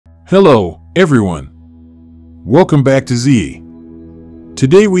Hello, everyone. Welcome back to Z.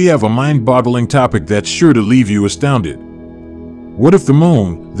 Today we have a mind-boggling topic that's sure to leave you astounded. What if the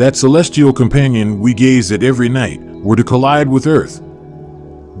moon, that celestial companion we gaze at every night, were to collide with Earth?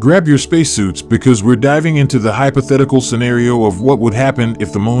 Grab your spacesuits because we're diving into the hypothetical scenario of what would happen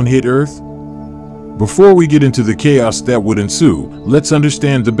if the moon hit Earth. Before we get into the chaos that would ensue, let's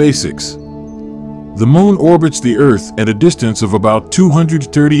understand the basics. The moon orbits the Earth at a distance of about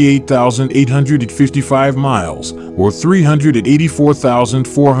 238,855 miles, or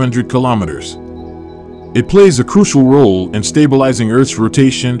 384,400 kilometers. It plays a crucial role in stabilizing Earth's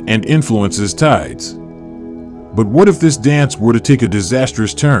rotation and influences tides. But what if this dance were to take a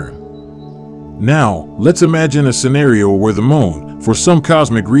disastrous turn? Now, let's imagine a scenario where the moon, for some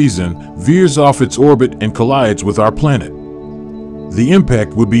cosmic reason, veers off its orbit and collides with our planet. The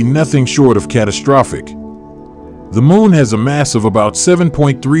impact would be nothing short of catastrophic. The moon has a mass of about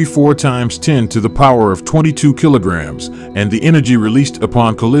 7.34 times 10 to the power of 22 kilograms, and the energy released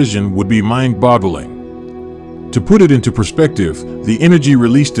upon collision would be mind-boggling. To put it into perspective, the energy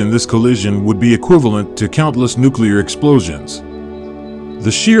released in this collision would be equivalent to countless nuclear explosions.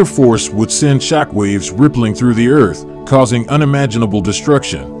 The sheer force would send shockwaves rippling through the Earth, causing unimaginable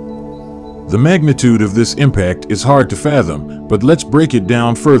destruction. The magnitude of this impact is hard to fathom, but let's break it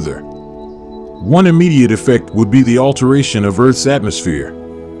down further. One immediate effect would be the alteration of Earth's atmosphere.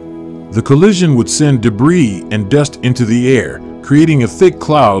 The collision would send debris and dust into the air, creating a thick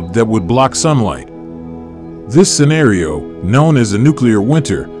cloud that would block sunlight. This scenario, known as a nuclear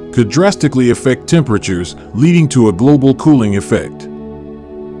winter, could drastically affect temperatures, leading to a global cooling effect.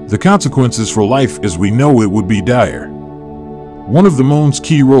 The consequences for life as we know it would be dire. One of the moon's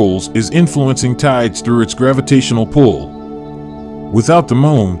key roles is influencing tides through its gravitational pull. Without the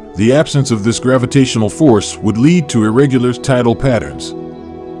moon, the absence of this gravitational force would lead to irregular tidal patterns.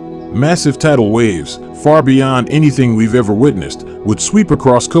 Massive tidal waves, far beyond anything we've ever witnessed, would sweep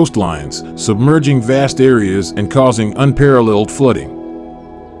across coastlines, submerging vast areas and causing unparalleled flooding.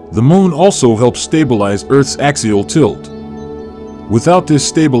 The moon also helps stabilize Earth's axial tilt. Without this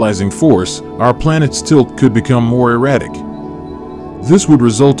stabilizing force, our planet's tilt could become more erratic. This would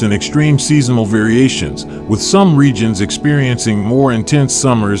result in extreme seasonal variations, with some regions experiencing more intense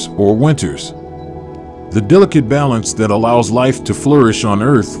summers or winters. The delicate balance that allows life to flourish on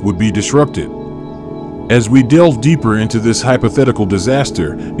Earth would be disrupted. As we delve deeper into this hypothetical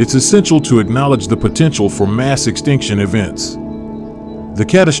disaster, it's essential to acknowledge the potential for mass extinction events. The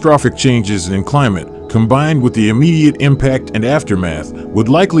catastrophic changes in climate, combined with the immediate impact and aftermath, would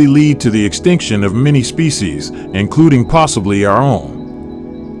likely lead to the extinction of many species, including possibly our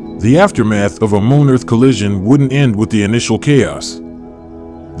own. The aftermath of a Moon-Earth collision wouldn't end with the initial chaos.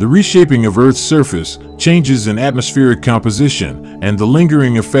 The reshaping of Earth's surface, changes in atmospheric composition, and the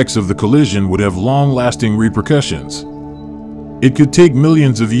lingering effects of the collision would have long-lasting repercussions. It could take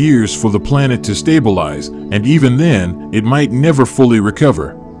millions of years for the planet to stabilize, and even then, it might never fully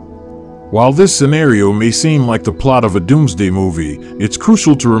recover. While this scenario may seem like the plot of a doomsday movie, it's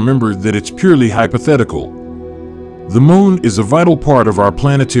crucial to remember that it's purely hypothetical. The moon is a vital part of our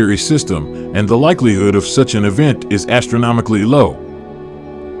planetary system, and the likelihood of such an event is astronomically low.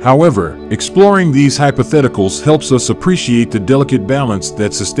 However, exploring these hypotheticals helps us appreciate the delicate balance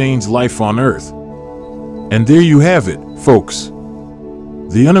that sustains life on Earth. And there you have it, folks.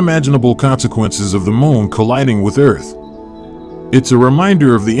 The unimaginable consequences of the moon colliding with Earth. It's a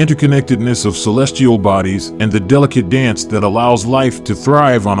reminder of the interconnectedness of celestial bodies and the delicate dance that allows life to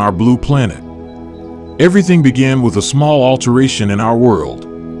thrive on our blue planet. Everything began with a small alteration in our world.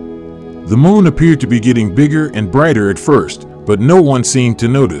 The moon appeared to be getting bigger and brighter at first, but no one seemed to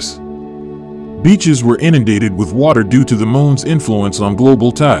notice. Beaches were inundated with water due to the moon's influence on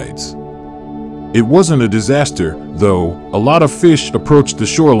global tides. It wasn't a disaster, though. A lot of fish approached the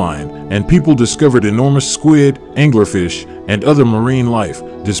shoreline, and people discovered enormous squid, anglerfish, and other marine life,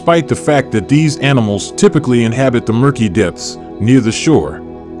 despite the fact that these animals typically inhabit the murky depths near the shore.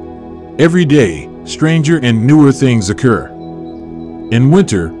 Every day, stranger and newer things occur. In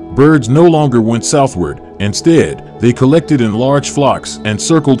winter, birds no longer went southward. Instead, they collected in large flocks and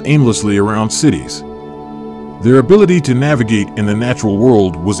circled aimlessly around cities. Their ability to navigate in the natural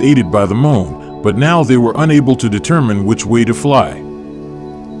world was aided by the moon, but now they were unable to determine which way to fly.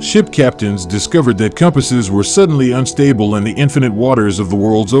 Ship captains discovered that compasses were suddenly unstable in the infinite waters of the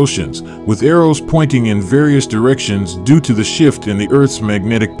world's oceans, with arrows pointing in various directions due to the shift in the Earth's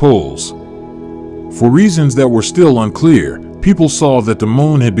magnetic poles. For reasons that were still unclear, people saw that the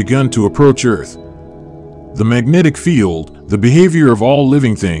moon had begun to approach Earth. The magnetic field, the behavior of all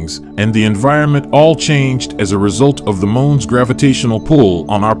living things, and the environment all changed as a result of the moon's gravitational pull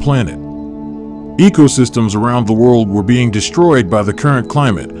on our planet. Ecosystems around the world were being destroyed by the current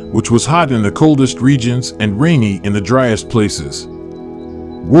climate, which was hot in the coldest regions and rainy in the driest places.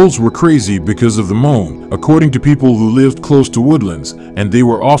 Wolves were crazy because of the moon, according to people who lived close to woodlands, and they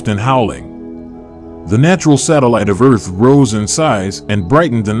were often howling. The natural satellite of Earth rose in size and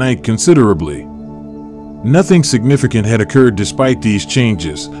brightened the night considerably. Nothing significant had occurred despite these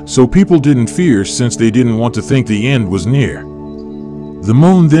changes, so people didn't fear since they didn't want to think the end was near. The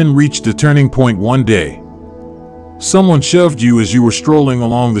moon then reached a turning point one day. Someone shoved you as you were strolling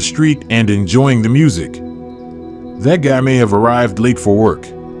along the street and enjoying the music. That guy may have arrived late for work.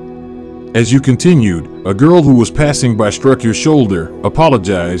 As you continued, a girl who was passing by struck your shoulder,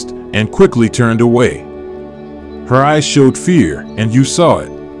 apologized, and quickly turned away. Her eyes showed fear, and you saw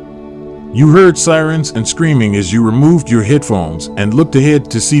it. You heard sirens and screaming as you removed your headphones and looked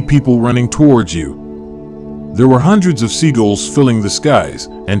ahead to see people running towards you. There were hundreds of seagulls filling the skies,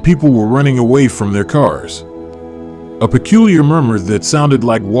 and people were running away from their cars. A peculiar murmur that sounded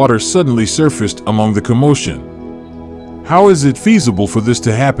like water suddenly surfaced among the commotion. How is it feasible for this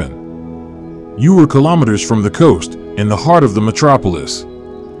to happen? You were kilometers from the coast, in the heart of the metropolis.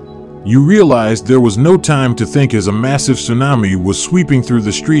 You realized there was no time to think as a massive tsunami was sweeping through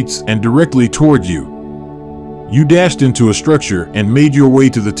the streets and directly toward you. You dashed into a structure and made your way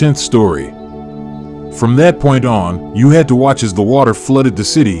to the 10th story. From that point on, you had to watch as the water flooded the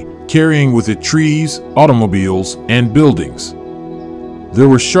city, carrying with it trees, automobiles, and buildings. There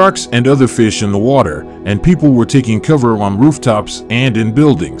were sharks and other fish in the water, and people were taking cover on rooftops and in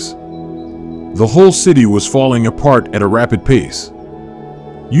buildings. The whole city was falling apart at a rapid pace.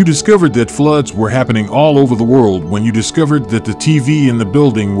 You discovered that floods were happening all over the world when you discovered that the TV in the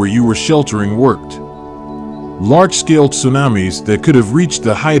building where you were sheltering worked. Large-scale tsunamis that could have reached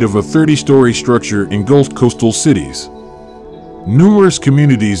the height of a 30-story structure engulfed coastal cities. Numerous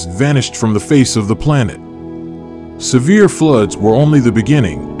communities vanished from the face of the planet. Severe floods were only the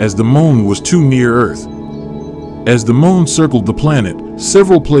beginning, as the moon was too near Earth. As the moon circled the planet,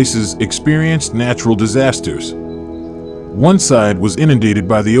 several places experienced natural disasters. One side was inundated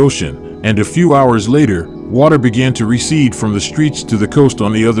by the ocean, and a few hours later, water began to recede from the streets to the coast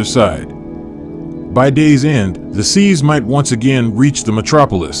on the other side. By day's end, the seas might once again reach the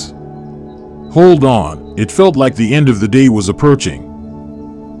metropolis. Hold on, it felt like the end of the day was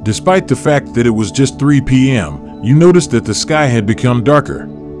approaching. Despite the fact that it was just 3 p.m., you noticed that the sky had become darker.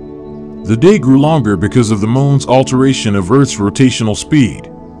 The day grew longer because of the moon's alteration of Earth's rotational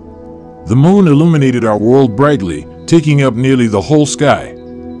speed. The moon illuminated our world brightly, taking up nearly the whole sky.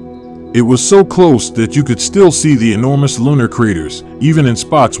 It was so close that you could still see the enormous lunar craters, even in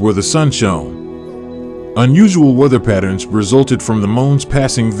spots where the sun shone. Unusual weather patterns resulted from the moon's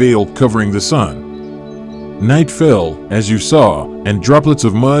passing veil covering the sun. Night fell, as you saw, and droplets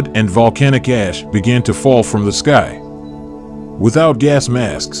of mud and volcanic ash began to fall from the sky. Without gas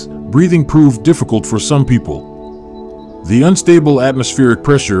masks, breathing proved difficult for some people. The unstable atmospheric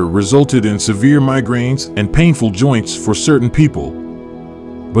pressure resulted in severe migraines and painful joints for certain people.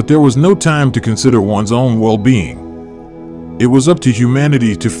 But there was no time to consider one's own well-being. It was up to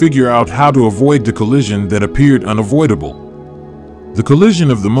humanity to figure out how to avoid the collision that appeared unavoidable. The collision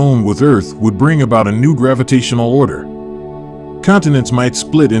of the moon with Earth would bring about a new gravitational order. Continents might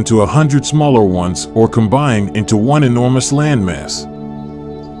split into 100 smaller ones or combine into one enormous landmass.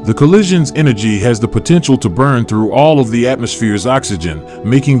 The collision's energy has the potential to burn through all of the atmosphere's oxygen,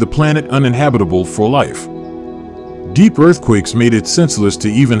 making the planet uninhabitable for life. Deep earthquakes made it senseless to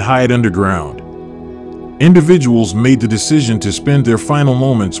even hide underground. Individuals made the decision to spend their final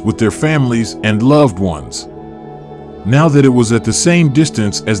moments with their families and loved ones. Now that it was at the same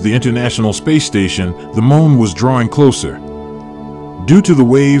distance as the International Space Station, the moon was drawing closer. Due to the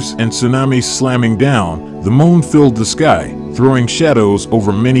waves and tsunamis slamming down, the moon filled the sky, throwing shadows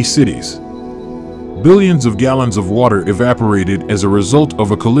over many cities. Billions of gallons of water evaporated as a result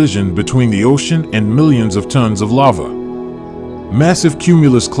of a collision between the ocean and millions of tons of lava. Massive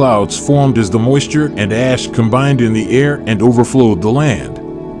cumulus clouds formed as the moisture and ash combined in the air and overflowed the land.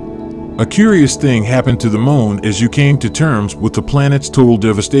 A curious thing happened to the moon as you came to terms with the planet's total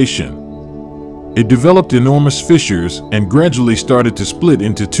devastation. It developed enormous fissures and gradually started to split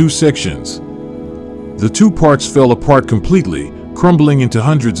into two sections. The two parts fell apart completely, crumbling into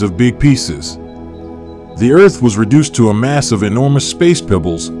hundreds of big pieces. The Earth was reduced to a mass of enormous space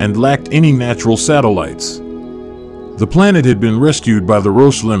pebbles and lacked any natural satellites. The planet had been rescued by the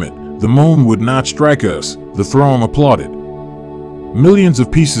Roche limit. The moon would not strike us, the throne applauded. Millions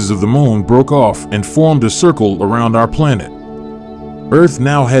of pieces of the moon broke off and formed a circle around our planet. Earth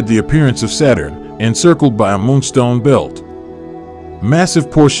now had the appearance of Saturn, encircled by a moonstone belt. Massive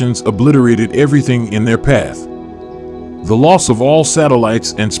portions obliterated everything in their path. The loss of all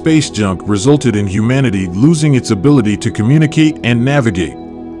satellites and space junk resulted in humanity losing its ability to communicate and navigate.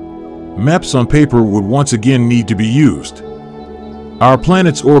 Maps on paper would once again need to be used. Our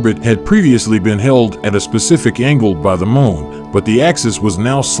planet's orbit had previously been held at a specific angle by the moon, but the axis was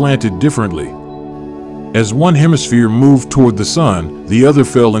now slanted differently. As one hemisphere moved toward the sun, the other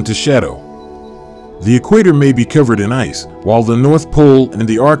fell into shadow. The equator may be covered in ice, while the North Pole and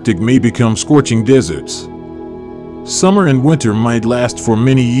the Arctic may become scorching deserts. Summer and winter might last for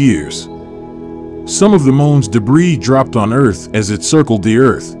many years. Some of the moon's debris dropped on Earth as it circled the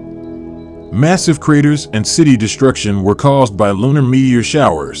Earth. Massive craters and city destruction were caused by lunar meteor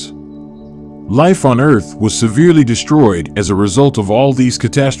showers. Life on Earth was severely destroyed as a result of all these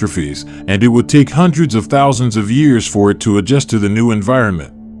catastrophes, and it would take hundreds of thousands of years for it to adjust to the new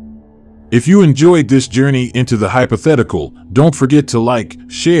environment. If you enjoyed this journey into the hypothetical, don't forget to like,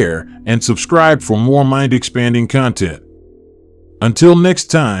 share, and subscribe for more mind-expanding content. Until next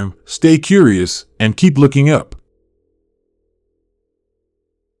time, stay curious and keep looking up.